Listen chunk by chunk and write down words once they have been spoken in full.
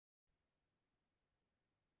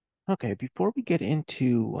Okay, before we get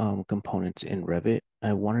into components in Revit,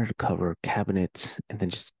 I wanted to cover cabinets and then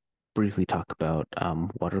just briefly talk about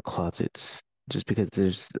water closets, just because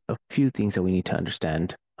there's a few things that we need to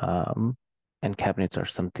understand. And cabinets are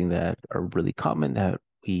something that are really common that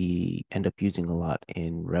we end up using a lot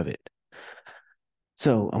in Revit.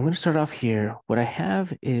 So I'm going to start off here. What I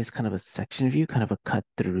have is kind of a section view, kind of a cut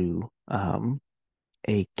through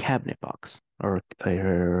a cabinet box or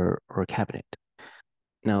a cabinet.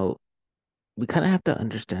 Now, we kind of have to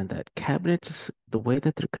understand that cabinets, the way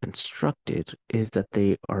that they're constructed is that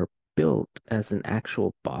they are built as an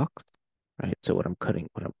actual box, right? So what I'm kind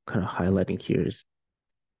of highlighting here is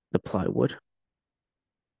the plywood.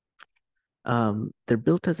 They're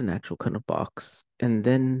built as an actual kind of box, and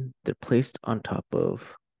then they're placed on top of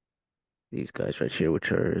these guys right here,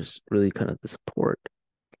 which are really kind of the support.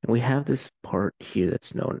 And we have this part here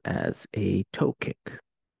that's known as a toe kick.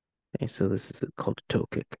 Okay, so this is called a toe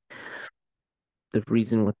kick. The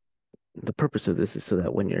reason what the purpose of this is so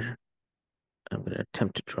that when I'm going to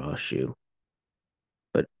attempt to draw a shoe,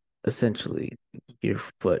 but essentially your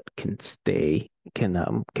foot can be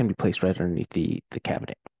placed right underneath the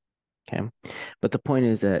cabinet. Okay. But the point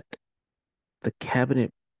is that the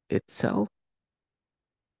cabinet itself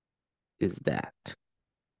is that.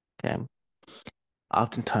 Okay.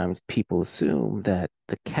 Oftentimes people assume that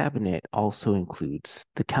the cabinet also includes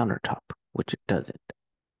the countertop, which it doesn't.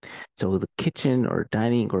 So the kitchen or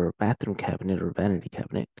dining or bathroom cabinet or vanity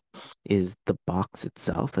cabinet is the box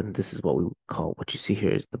itself, and this is what we call what you see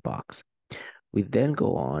here is the box. We then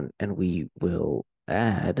go on and we will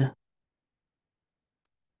add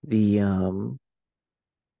the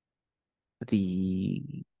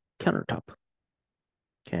the countertop.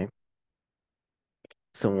 Okay.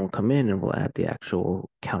 Someone will come in and we'll add the actual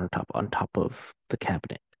countertop on top of the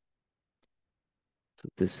cabinet. So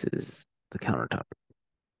this is the countertop.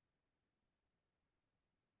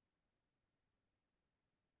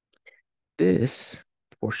 This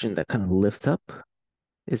portion that kind of lifts up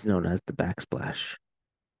is known as the backsplash.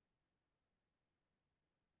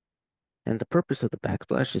 And the purpose of the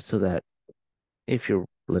backsplash is so that if you're,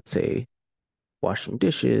 let's say, washing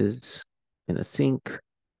dishes in a sink,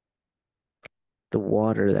 the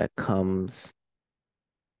water that comes,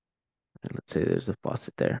 and let's say there's a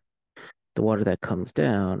faucet there, the water that comes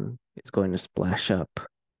down is going to splash up,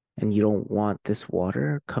 and you don't want this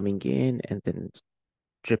water coming in and then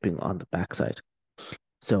dripping on the backside.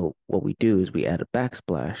 So what we do is we add a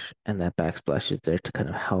backsplash, and that backsplash is there to kind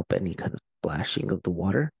of help any kind of splashing of the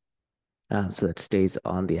water, so that stays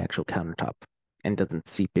on the actual countertop and doesn't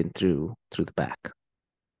seep in through the back.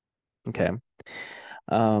 Okay.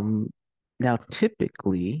 Um, Now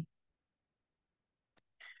typically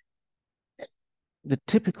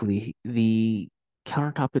the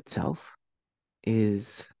countertop itself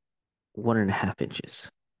is 1.5 inches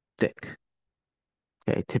thick.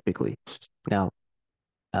 Okay, typically. Now,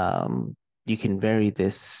 you can vary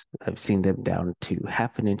this. I've seen them down to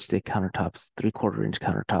 1/2 inch thick countertops, 3/4 inch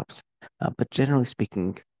countertops, but generally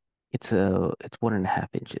speaking, it's 1.5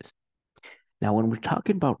 inches. Now, when we're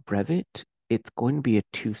talking about Revit, it's going to be a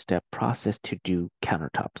two-step process to do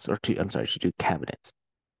countertops, or to I'm sorry, to do cabinets,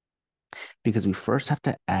 because we first have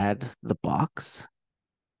to add the box,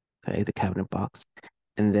 okay, the cabinet box,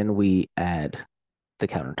 and then we add the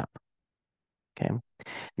countertop. Okay.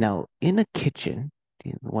 Now, in a kitchen,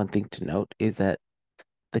 the one thing to note is that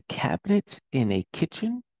the cabinets in a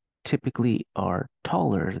kitchen typically are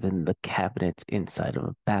taller than the cabinets inside of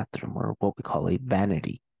a bathroom, or what we call a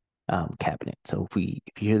vanity cabinet. So if you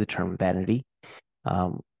hear the term vanity,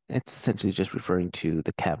 it's essentially just referring to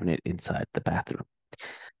the cabinet inside the bathroom.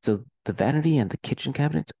 So the vanity and the kitchen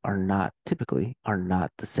cabinets are not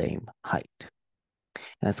the same height. And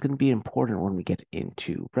that's going to be important when we get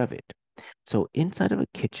into Revit. So inside of a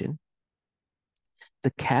kitchen,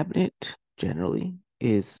 the cabinet generally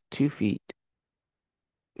is 2 feet,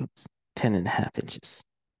 oops, 10.5 inches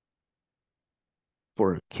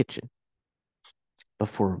for a kitchen. But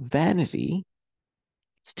for vanity,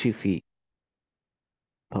 it's 2 feet,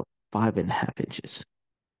 about 5.5 inches.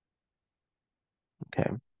 Okay.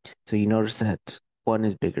 So you notice that one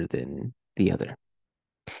is bigger than the other.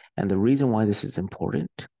 And the reason why this is important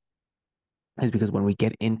is because when we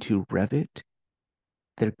get into Revit,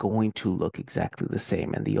 they're going to look exactly the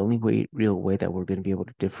same. And the only real way that we're going to be able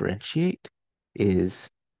to differentiate is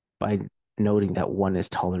by noting that one is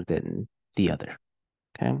taller than the other.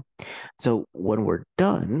 Okay. So when we're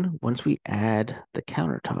done, once we add the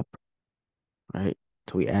countertop, right?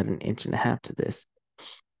 So we add 1.5 inches to this,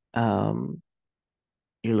 um,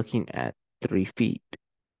 you're looking at 3 feet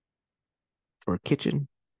for a kitchen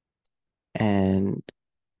and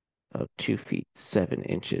of 2 feet 7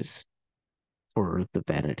 inches for the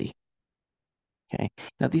vanity. Okay.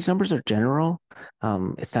 Now these numbers are general.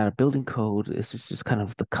 It's not a building code. This is just kind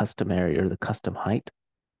of the customary or the custom height.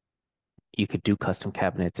 You could do custom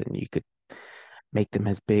cabinets and you could make them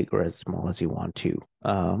as big or as small as you want to.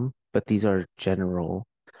 But these are general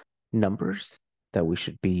numbers that we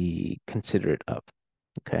should be considerate of.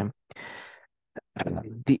 Okay.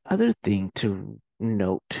 The other thing to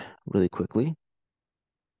note really quickly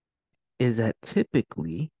is that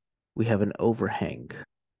typically we have an overhang,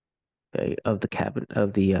 okay, of the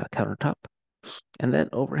countertop, and that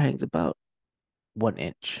overhangs about 1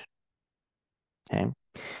 inch. Okay.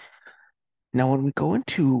 Now when we go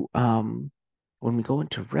into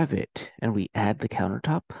Revit and we add the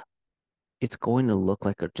countertop, it's going to look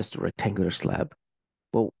like just a rectangular slab.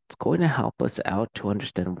 Well, it's going to help us out to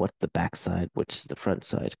understand what the back side, which is the front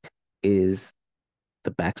side, is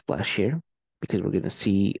the backsplash here, because we're going to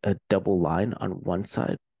see a double line on one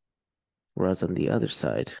side, whereas on the other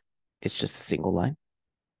side, it's just a single line.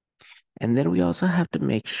 And then we also have to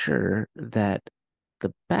make sure that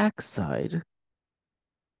the back side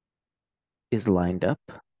is lined up,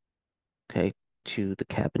 okay, to the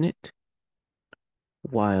cabinet,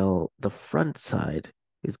 while the front side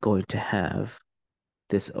is going to have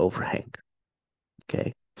this overhang,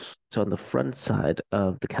 okay? So on the front side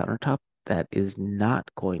of the countertop, that is not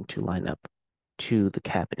going to line up to the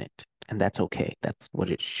cabinet, and that's okay. That's what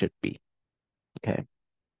it should be, okay?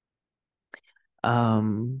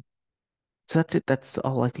 Um, so that's it. That's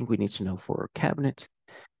all I think we need to know for cabinets.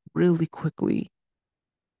 Really quickly,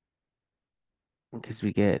 because I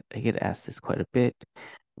get asked this quite a bit.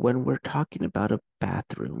 When we're talking about a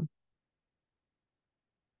bathroom,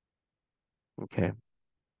 okay,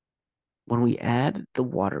 when we add the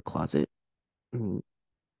water closet, mm,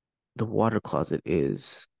 the water closet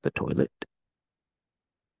is the toilet.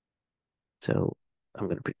 So I'm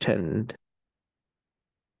going to pretend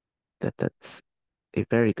that that's a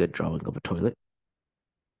very good drawing of a toilet.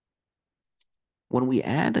 When we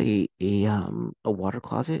add a water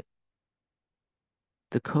closet,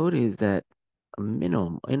 the code is that a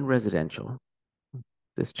minimum in residential,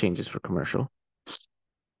 this changes for commercial,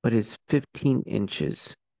 but is 15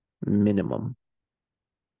 inches minimum.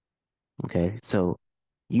 Okay, so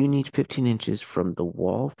you need 15 inches from the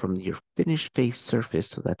wall, from your finished face surface,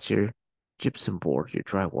 so that's your gypsum board, your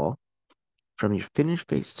drywall, from your finished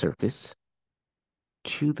face surface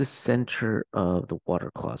to the center of the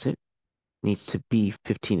water closet needs to be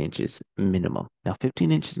 15 inches minimum. Now,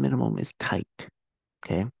 15 inches minimum is tight,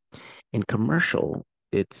 okay? In commercial,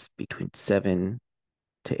 it's between 7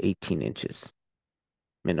 to 18 inches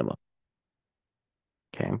minimum,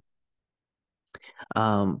 okay?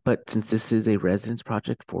 But since this is a residence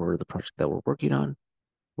project for the project that we're working on,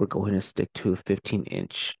 we're going to stick to a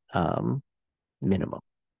 15-inch minimum.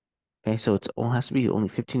 Okay, so it only has to be only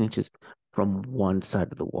 15 inches from one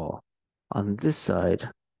side of the wall. On this side,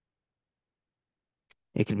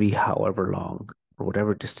 it can be however long or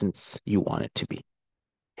whatever distance you want it to be.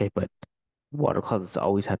 Okay, but water closets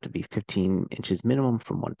always have to be 15 inches minimum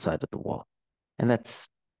from one side of the wall. And that's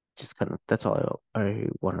just that's all I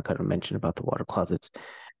want to kind of mention about the water closets,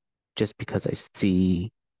 just because I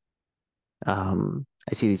see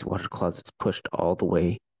these water closets pushed all the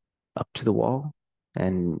way up to the wall,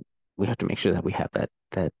 and we have to make sure that we have that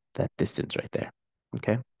distance right there.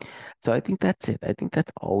 Okay. So I think that's it. I think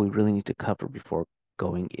that's all we really need to cover before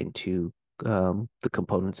going into the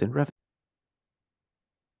components in Revit.